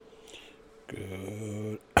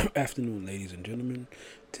Good afternoon, ladies and gentlemen.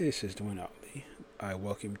 This is Dwayne Otley. I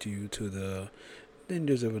welcome you to the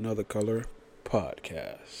Ninjas of Another Color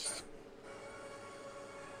podcast.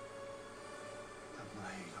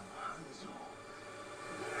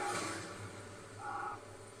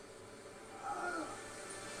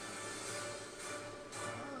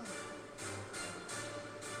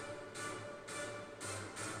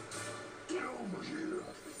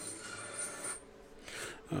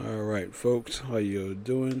 All right, folks, how you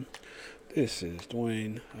doing? This is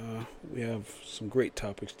Dwayne. We have some great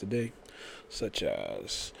topics today, such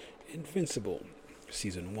as Invincible,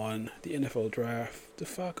 Season 1, the NFL Draft, the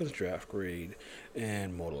Falcons Draft grade,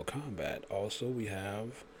 and Mortal Kombat. Also, we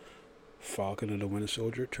have Falcon and the Winter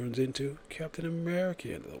Soilder turns into Captain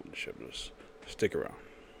America and the Winter Soilder. Stick around.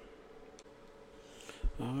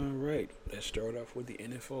 All right, let's start off with the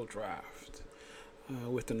NFL Draft.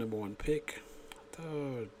 With the number one pick,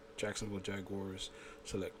 the Jacksonville Jaguars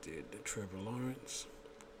selected Trevor Lawrence.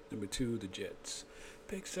 Number 2, the Jets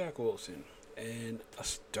picked Zach Wilson. And a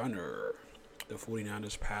stunner, the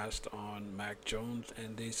 49ers passed on Mac Jones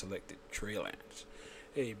and they selected Trey Lance.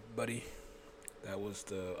 Hey, buddy,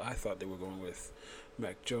 I thought they were going with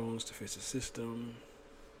Mac Jones to fit the system,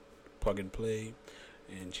 plug and play,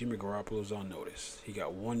 and Jimmy Garoppolo's on notice. He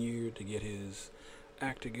got 1 year to get his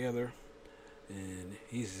act together, and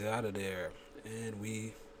he's out of there. And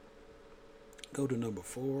we go to number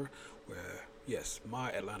 4, where, yes,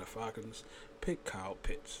 my Atlanta Falcons pick Kyle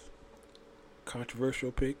Pitts.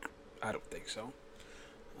 Controversial pick? I don't think so.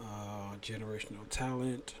 Generational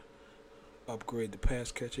talent, upgrade the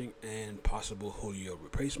pass catching, and possible Julio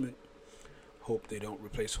replacement. Hope they don't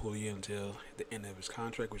replace Julio until the end of his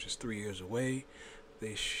contract, which is 3 years away.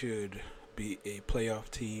 They should be a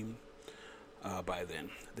playoff team by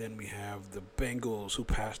then. Then we have the Bengals, who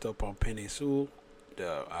passed up on Penei Sewell.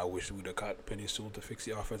 I wish we'd have caught Penei Sewell to fix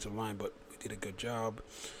the offensive line, but we did a good job.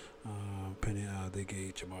 They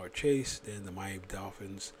gave Jamar Chase. Then the Miami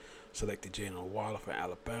Dolphins selected Jalen Waddle for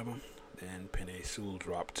Alabama. Then Penei Sewell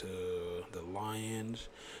dropped to the Lions.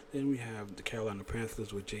 Then we have the Carolina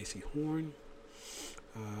Panthers with J.C. Horn.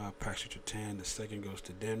 Patrick Surtain, the second, goes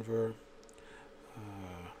to Denver.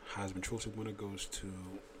 Heisman Trophy winner goes to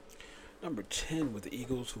number 10 with the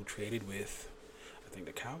Eagles, who traded with, I think,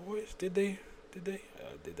 the Cowboys. Did they? Did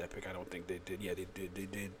that pick? I don't think they did. Yeah, they did. They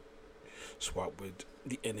did swap with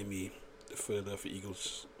the enemy. The Philadelphia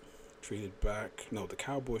Eagles traded back. No, the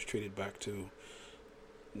Cowboys traded back to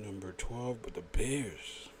number 12, but the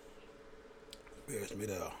Bears made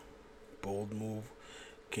a bold move.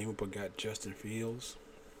 Came up and got Justin Fields.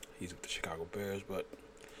 He's with the Chicago Bears, but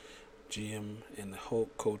GM and the whole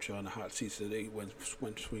coach on the hot seat, so they went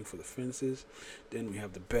swing for the fences. Then we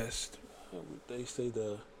have the best. They say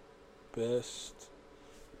the best.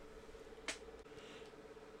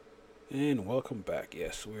 And welcome back.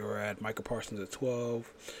 Yes, we were at Michael Parsons at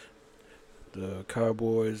 12. The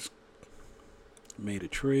Cowboys made a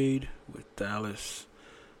trade with Dallas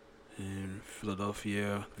and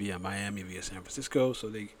Philadelphia via Miami via San Francisco, so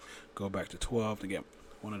they go back to 12 to get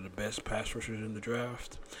one of the best pass rushers in the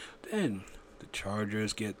draft. Then the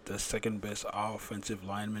Chargers get the second best offensive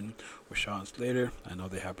lineman, Rashawn Slater. I know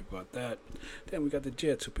they're happy about that. Then we got the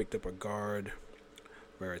Jets, who picked up a guard,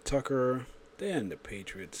 Barrett Tucker. Then the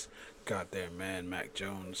Patriots got their man, Mac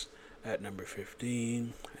Jones, at number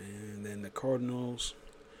 15. And then the Cardinals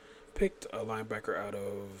picked a linebacker out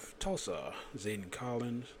of Tulsa, Zayden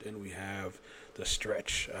Collins. Then we have the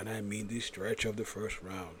stretch, and I mean the stretch of the first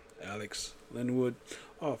round, Alex Linwood,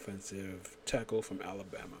 offensive tackle from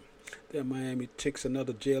Alabama. Then Miami takes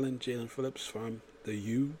another Jalen Phillips from the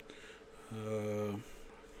U.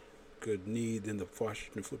 Good need. Then the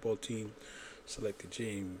Washington football team selected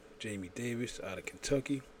Jamie Davis out of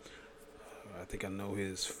Kentucky. I think I know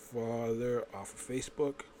his father off of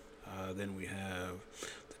Facebook. Then we have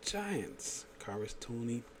the Giants, Karis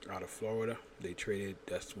Toney out of Florida.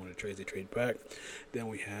 That's one of the trades they traded back. Then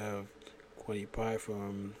we have Quinny Pye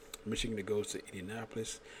from Michigan that goes to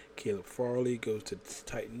Indianapolis. Caleb Farley goes to the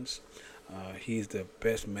Titans. He's the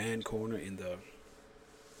best man corner in the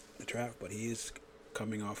draft, but he is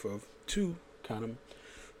coming off of two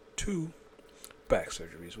back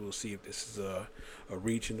surgeries. We'll see if this is a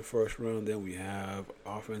reach in the first round. Then we have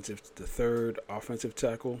the third offensive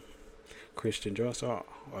tackle, Christian Johnson out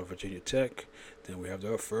of Virginia Tech. Then we have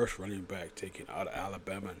the first running back taken out of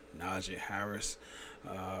Alabama, Najee Harris.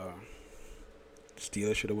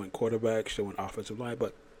 Steelers should have went quarterback, should have went offensive line,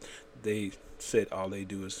 but they said all they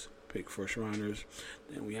do is pick first rounders.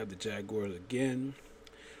 Then we have the Jaguars again.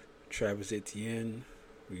 Travis Etienne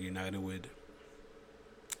reunited with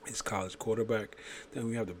his college quarterback. Then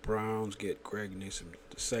we have the Browns get Greg Newsome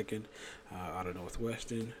II out of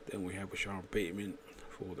Northwestern. Then we have Rashawn Bateman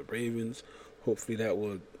for the Ravens. Hopefully that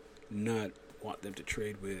will not want them to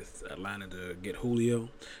trade with Atlanta to get Julio.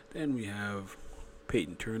 Then we have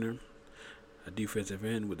Peyton Turner, a defensive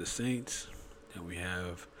end with the Saints. Then we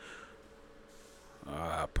have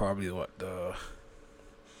probably the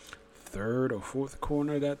third or fourth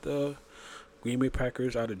corner that the Green Bay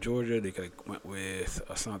Packers out of Georgia. They could have went with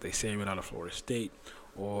Asante Samuel out of Florida State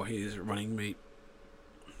or his running mate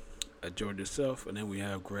at Georgia South. And then we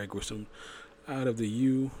have Greg Grissom out of the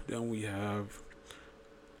U. Then we have,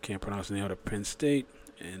 can't pronounce the name, out of Penn State.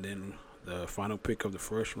 And then the final pick of the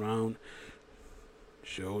first round,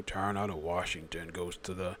 Joe Tarn out of Washington, goes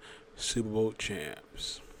to the Super Bowl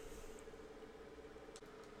champs.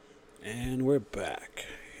 And we're back.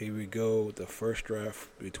 Here we go. The first draft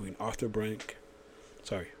between Arthur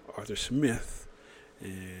Smith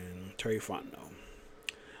and Terry Fontenot.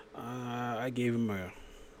 I gave him a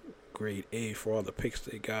grade A for all the picks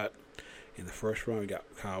they got. In the first round, we got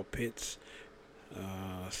Kyle Pitts.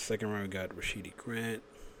 Second round, we got Rashidi Grant.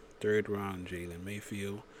 Third round, Jalen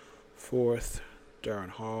Mayfield. Fourth, Darren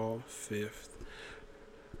Hall. Fifth,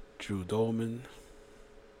 Drew Dolman.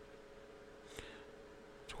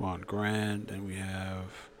 Twan Grant. Then we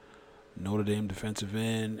have Notre Dame defensive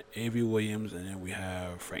end Avery Williams, and then we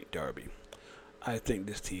have Frank Darby. I think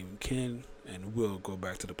this team can and will go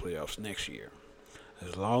back to the playoffs next year,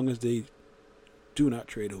 as long as they do not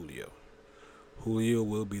trade Julio. Julio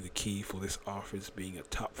will be the key for this offense being a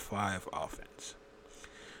top 5 offense.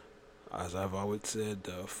 As I've always said,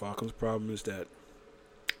 the Falcons' problem is that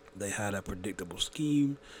they had a predictable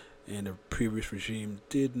scheme, and the previous regime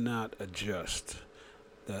did not adjust.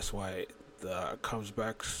 That's why the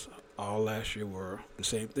comebacks all last year were the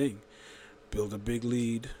same thing. Build a big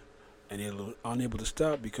lead, and you're unable to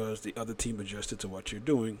stop because the other team adjusted to what you're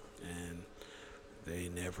doing, and they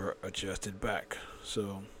never adjusted back.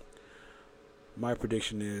 So my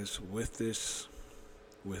prediction is with this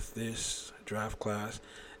draft class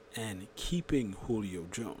and keeping Julio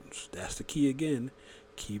Jones, that's the key again,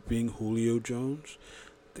 keeping Julio Jones,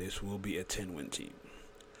 this will be a 10-win team.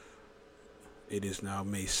 It is now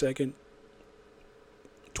May 2nd,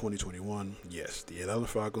 2021. Yes, the Atlanta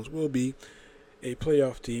Falcons will be a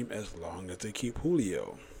playoff team as long as they keep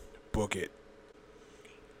Julio. Book it.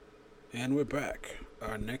 And we're back.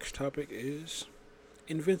 Our next topic is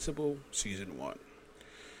Invincible Season 1.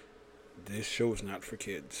 This show is not for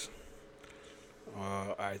kids.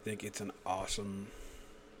 I think it's an awesome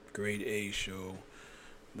grade A show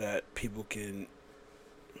that people can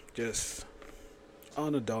just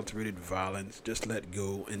unadulterated violence, just let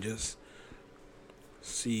go and just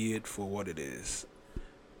see it for what it is.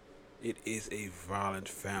 It is a violent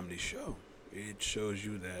family show. It shows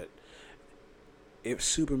you that if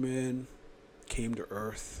Superman came to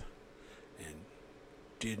Earth and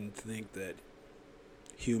didn't think that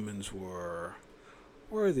humans were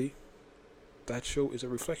worthy, that show is a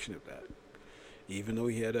reflection of that. Even though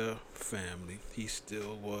he had a family, he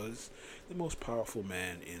still was the most powerful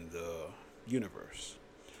man in the universe.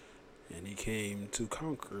 And he came to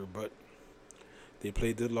conquer, but they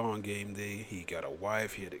played the long game. He got a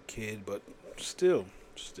wife, he had a kid, but still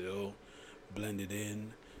blended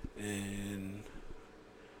in. And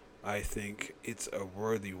I think it's a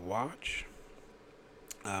worthy watch.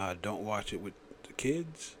 Don't watch it with the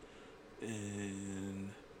kids.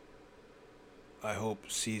 And I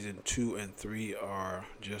hope season 2 and 3 are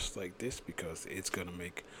just like this, because it's going to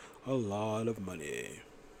make a lot of money.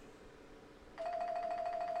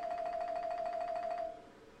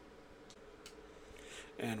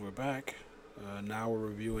 And we're back. Now we're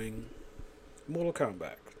reviewing Mortal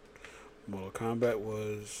Kombat. Mortal Kombat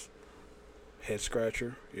was head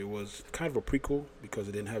scratcher. It was kind of a prequel because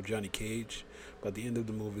it didn't have Johnny Cage. But at the end of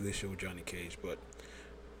the movie, they showed Johnny Cage. But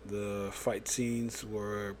the fight scenes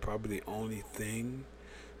were probably the only thing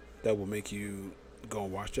that will make you go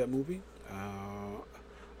and watch that movie.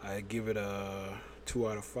 I give it a 2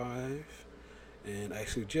 out of 5. And I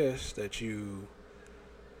suggest that if you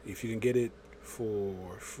can get it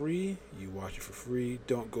for free, you watch it for free.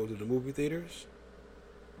 Don't go to the movie theaters.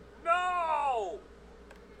 No!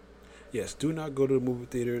 Yes, do not go to the movie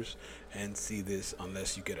theaters and see this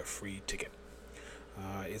unless you get a free ticket.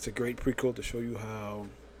 It's a great prequel to show you how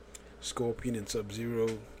Scorpion and Sub-Zero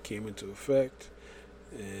came into effect,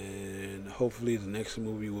 and hopefully the next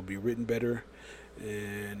movie will be written better,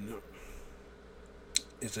 and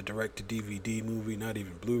it's a direct-to-DVD movie, not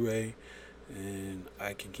even Blu-ray. And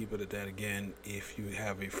I can keep it at that. Again, if you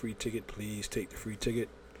have a free ticket, please take the free ticket.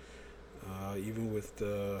 Even with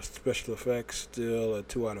the special effects, still a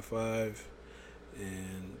 2 out of 5.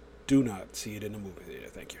 And do not see it in the movie theater.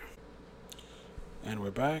 Thank you. And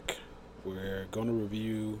we're back. We're going to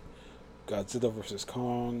review Godzilla vs.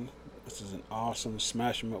 Kong. This is an awesome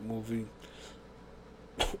smash 'em up movie.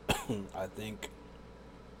 I think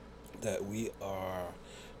that we are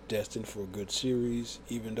destined for a good series,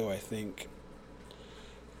 even though I think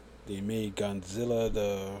they made Godzilla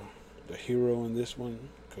the hero in this one,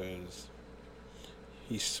 because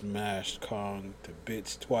he smashed Kong to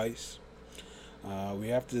bits twice. We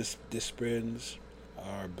have to dispense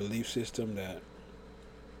our belief system that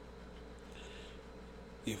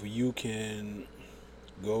if you can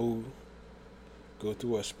go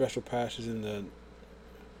through a special passage in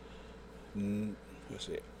the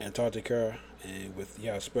Antarctica and with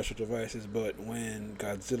special devices, but when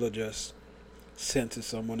Godzilla just senses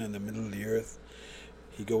someone in the middle of the earth,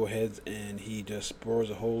 he go ahead and he just bores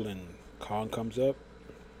a hole and Kong comes up.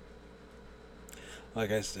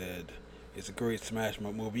 Like I said, it's a great smash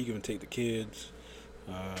mouth movie. You can take the kids.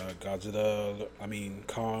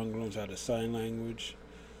 Kong learns how to sign language.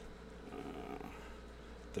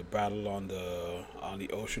 The battle on the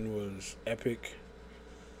ocean was epic.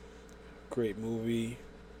 Great movie.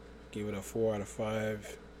 Gave it a 4 out of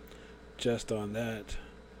 5 just on that.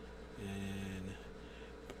 And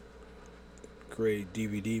great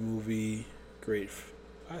DVD movie.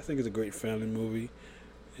 I think it's a great family movie.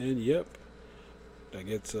 And yep, that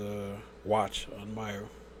gets a watch on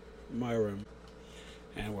my room.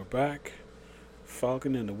 And we're back.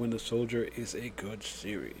 Falcon and the Winter Soilder is a good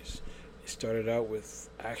series. It started out with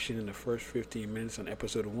action in the first 15 minutes on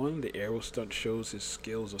episode 1. The aero stunt shows his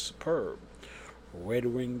skills are superb. Red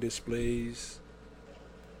Wing displays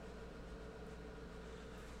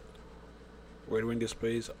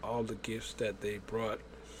all the gifts that they brought.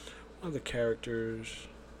 One of the characters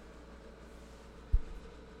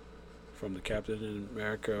from the Captain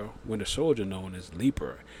America Winter Soilder, known as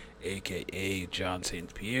Leaper, aka John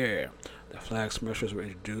St. Pierre. The flag smashers were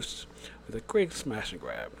introduced with a great smash and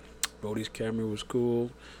grab. Brody's camera was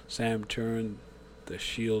cool. Sam turned the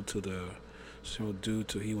shield to the dude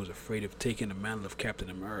till he was afraid of taking the mantle of Captain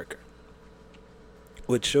America,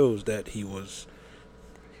 which shows that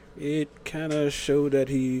it kind of showed that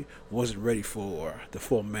he wasn't ready for the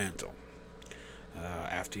full mantle.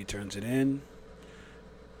 After he turns it in,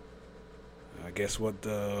 I guess what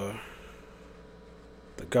the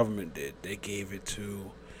government did, they gave it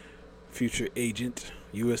to future agent,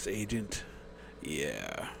 U.S. agent.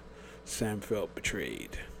 Yeah, Sam felt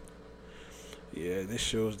betrayed. Yeah, this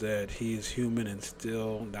shows that he is human and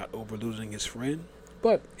still not over losing his friend.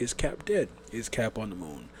 But is Cap dead? Is Cap on the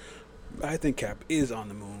moon? I think Cap is on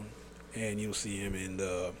the moon, and you'll see him in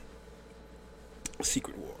the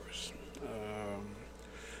Secret Wars.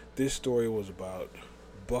 This story was about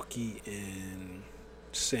Bucky and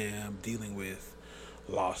Sam dealing with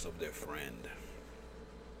loss of their friend.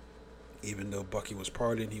 Even though Bucky was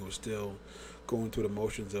pardoned, he was still going through the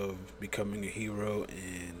motions of becoming a hero,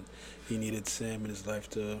 and he needed Sam in his life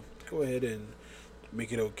to go ahead and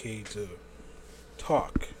make it okay to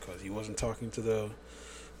talk, because he wasn't talking to the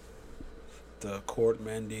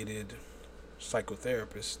court-mandated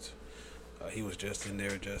psychotherapist. He was just in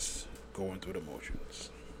there just going through the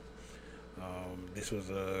motions. This was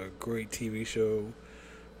a great TV show,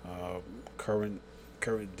 current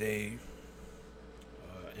day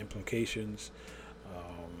implications.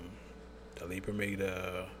 The Leaper made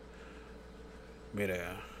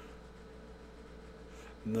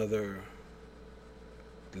another.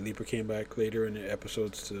 The Leaper came back later in the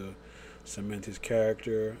episodes to cement his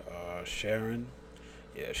character. Sharon,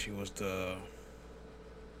 yeah, she was the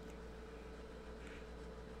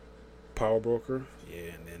power broker.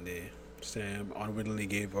 Yeah, and then Sam unwittingly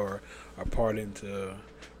gave her a pardon to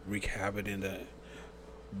wreak havoc in the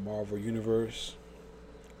Marvel universe.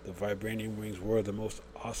 The vibranium wings were the most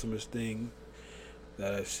awesomest thing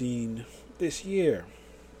that I've seen this year.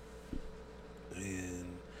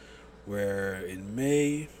 And where in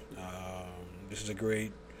May, this is a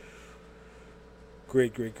great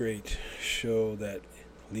show that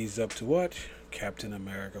leads up to what? Captain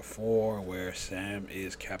America 4, where Sam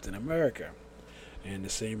is Captain America. And the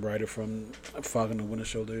same writer from Falcon and Winter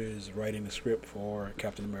Soilder is writing the script for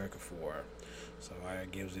Captain America 4. So I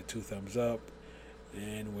gives it 2 thumbs up.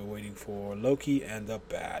 And we're waiting for Loki and the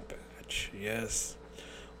Bad Batch. Yes,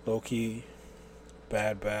 Loki,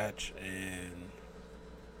 Bad Batch, and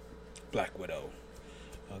Black Widow.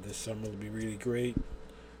 This summer will be really great,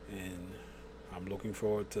 and I'm looking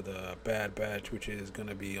forward to the Bad Batch, which is going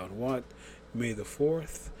to be on what? May the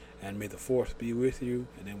 4th. And may the 4th be with you.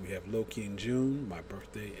 And then we have Loki in June, my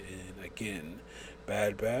birthday. And again,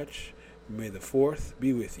 Bad Batch, may the 4th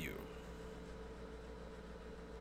be with you.